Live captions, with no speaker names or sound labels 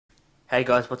Hey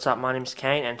guys, what's up? My name's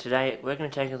Kane, and today we're going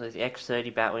to take a look at the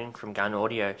X-30 BatWing from GUNN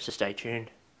Audio, so stay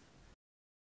tuned.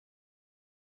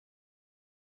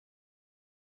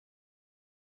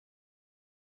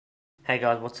 Hey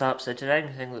guys, what's up? So today I'm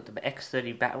going to take a look at the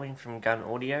X-30 BatWing from GUNN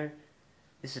Audio.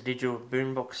 This is a digital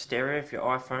boombox stereo for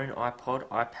your iPhone, iPod,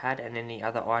 iPad, and any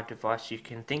other iDevice you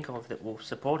can think of that will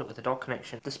support it with a dock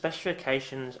connection. The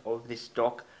specifications of this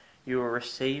dock you will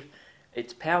receive,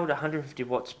 it's powered 150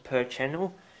 watts per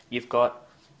channel. You've got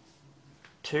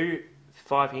two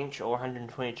 5-inch or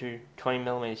 122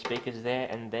 20mm speakers there,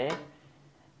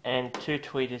 and two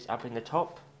tweeters up in the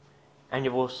top, and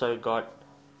you've also got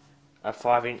a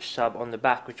 5-inch sub on the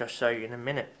back, which I'll show you in a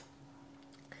minute.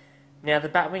 Now the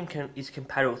BatWing is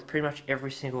compatible with pretty much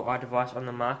every single iDevice on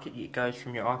the market. It goes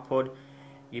from your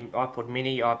iPod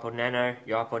mini, your iPod Nano,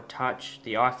 your iPod Touch,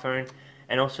 the iPhone,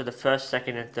 and also the first,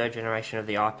 second and third generation of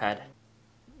the iPad.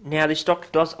 Now this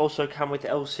dock does also come with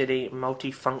LCD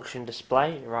multi-function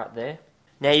display right there.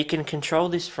 Now you can control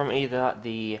this from either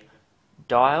the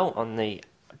dial on the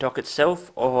dock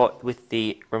itself or with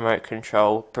the remote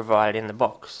control provided in the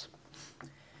box.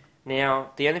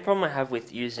 Now the only problem I have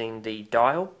with using the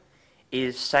dial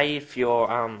is, say if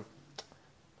you're,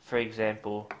 for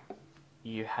example,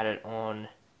 you had it on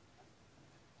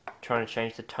trying to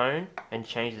change the tone and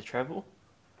change the treble,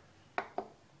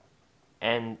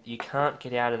 and you can't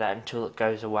get out of that until it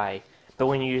goes away, but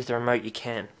when you use the remote you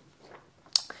can.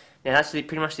 Now that's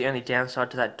pretty much the only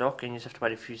downside to that dock, and you just have to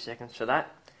wait a few seconds for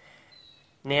that.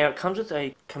 Now it comes with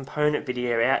a component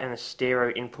video out and a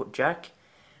stereo input jack,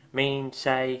 meaning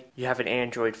say you have an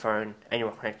Android phone and you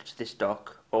want to connect it to this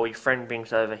dock, or your friend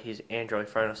brings over his Android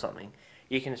phone or something,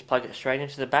 you can just plug it straight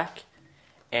into the back,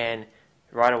 and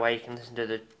right away you can listen to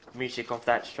the music off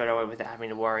that straight away without having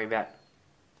to worry about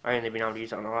only being able to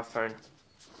use it on an iPhone.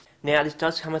 Now this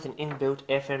does come with an inbuilt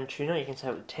FM tuner. You can set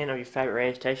up 10 of your favourite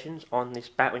radio stations on this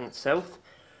BatWing itself,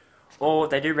 or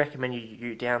they do recommend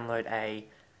you download a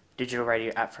digital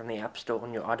radio app from the App Store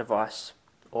on your iDevice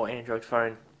or Android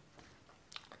phone,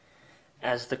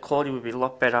 as the quality would be a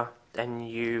lot better and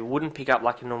you wouldn't pick up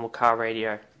like a normal car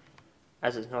radio,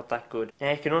 as it's not that good. Now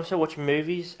you can also watch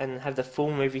movies and have the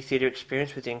full movie theatre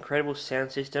experience with the incredible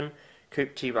sound system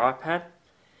cooped to your iPad.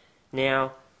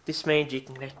 Now this means you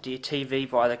can connect to your TV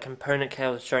via the component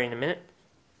cable I'll show you in a minute.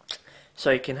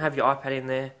 So you can have your iPad in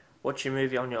there, watch your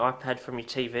movie on your iPad from your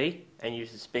TV, and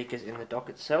use the speakers in the dock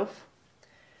itself.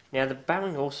 Now the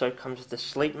BatWing also comes with the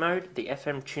sleep mode, the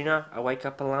FM tuner, a wake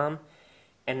up alarm,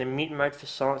 and the mute mode for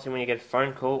silencing when you get a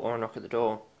phone call or a knock at the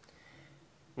door.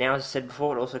 Now as I said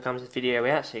before, it also comes with video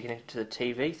out, so you can connect to the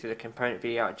TV through the component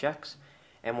video out jacks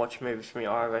and watch movies from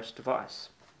your iOS device.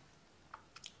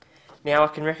 Now I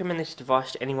can recommend this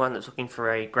device to anyone that's looking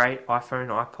for a great iPhone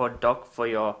or iPod dock for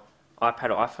your iPad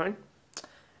or iPhone.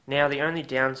 Now the only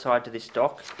downside to this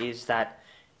dock is that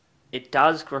it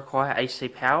does require AC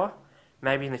power.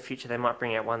 Maybe in the future they might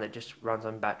bring out one that just runs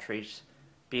on batteries.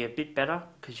 Be a bit better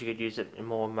because you could use it in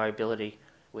more mobility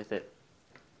with it.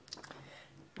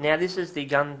 Now this is the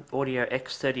GUNN Audio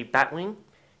X-30 BatWing.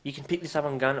 You can pick this up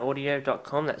on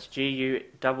gunnaudio.com. That's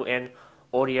GUNN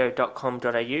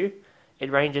audio.com.au. It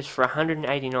ranges for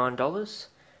 $189,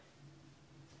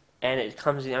 and it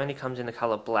only comes in the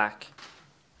colour black.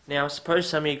 Now I suppose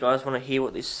some of you guys want to hear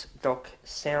what this dock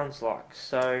sounds like,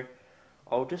 so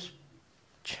I'll just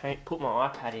put my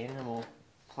iPad in and we'll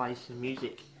play some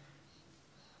music.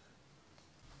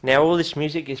 Now all this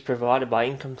music is provided by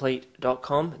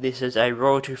Incomplete.com. This is a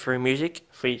royalty-free music,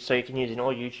 so you can use in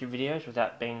all YouTube videos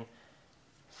without being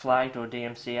flagged or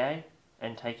DMCA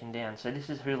and taken down. So this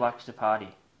is Who Likes to Party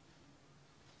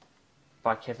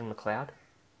by Kevin MacLeod.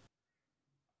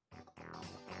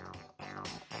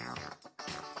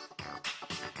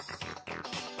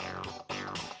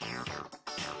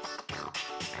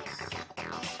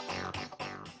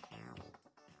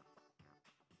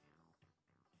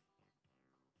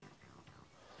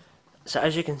 So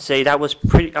as you can see, that was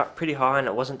pretty high and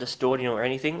it wasn't distorting or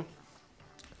anything.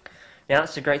 Now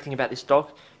that's the great thing about this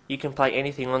dock. You can play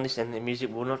anything on this and the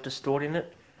music will not distort in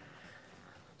it.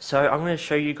 So I'm going to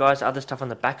show you guys other stuff on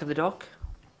the back of the dock.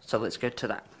 So let's go to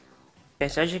that. Okay,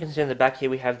 so as you can see on the back here,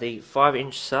 we have the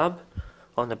 5-inch sub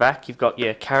on the back. You've got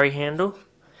your carry handle.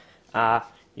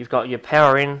 You've got your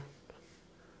power in,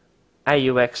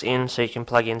 AUX in, so you can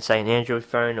plug in, say, an Android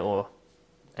phone or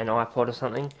an iPod or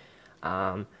something.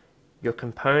 Your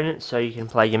components, so you can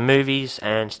play your movies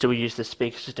and still use the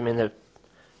speaker system in the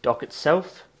dock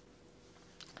itself.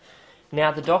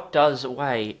 Now the dock does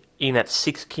weigh in at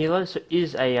 6 kilos, so it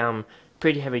is a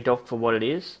pretty heavy dock for what it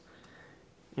is.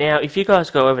 Now if you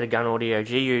guys go over to GUNN Audio,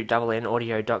 GUNN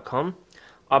audio.com,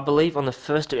 I believe on the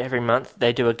first of every month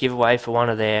they do a giveaway for one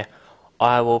of their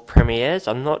Iowa premieres.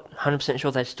 I'm not 100%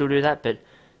 sure they still do that, but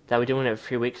they were doing it a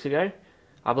few weeks ago.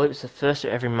 I believe it's the first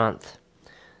of every month.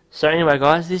 So anyway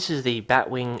guys, this is the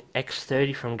BatWing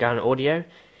X-30 from GUNN Audio.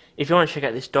 If you want to check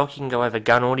out this dock, you can go over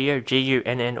GUNN Audio,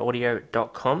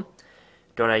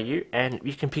 gunnaudio.com.au, and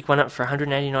you can pick one up for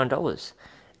 $189.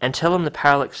 And tell them the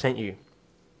Parallax sent you.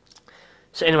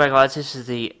 So anyway guys, this is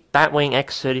the BatWing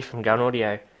X-30 from GUNN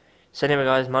Audio. So anyway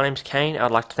guys, my name's Kane.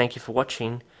 I'd like to thank you for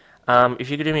watching. If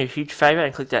you could do me a huge favour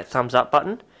and click that thumbs up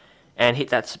button and hit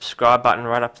that subscribe button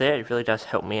right up there, it really does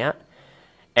help me out.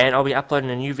 And I'll be uploading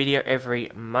a new video every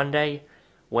Monday,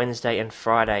 Wednesday and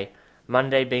Friday.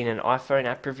 Monday being an iPhone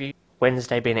app review,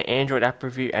 Wednesday being an Android app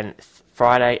review, and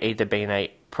Friday either being a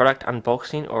product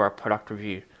unboxing or a product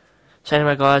review. So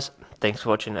anyway guys, thanks for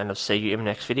watching and I'll see you in the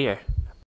next video.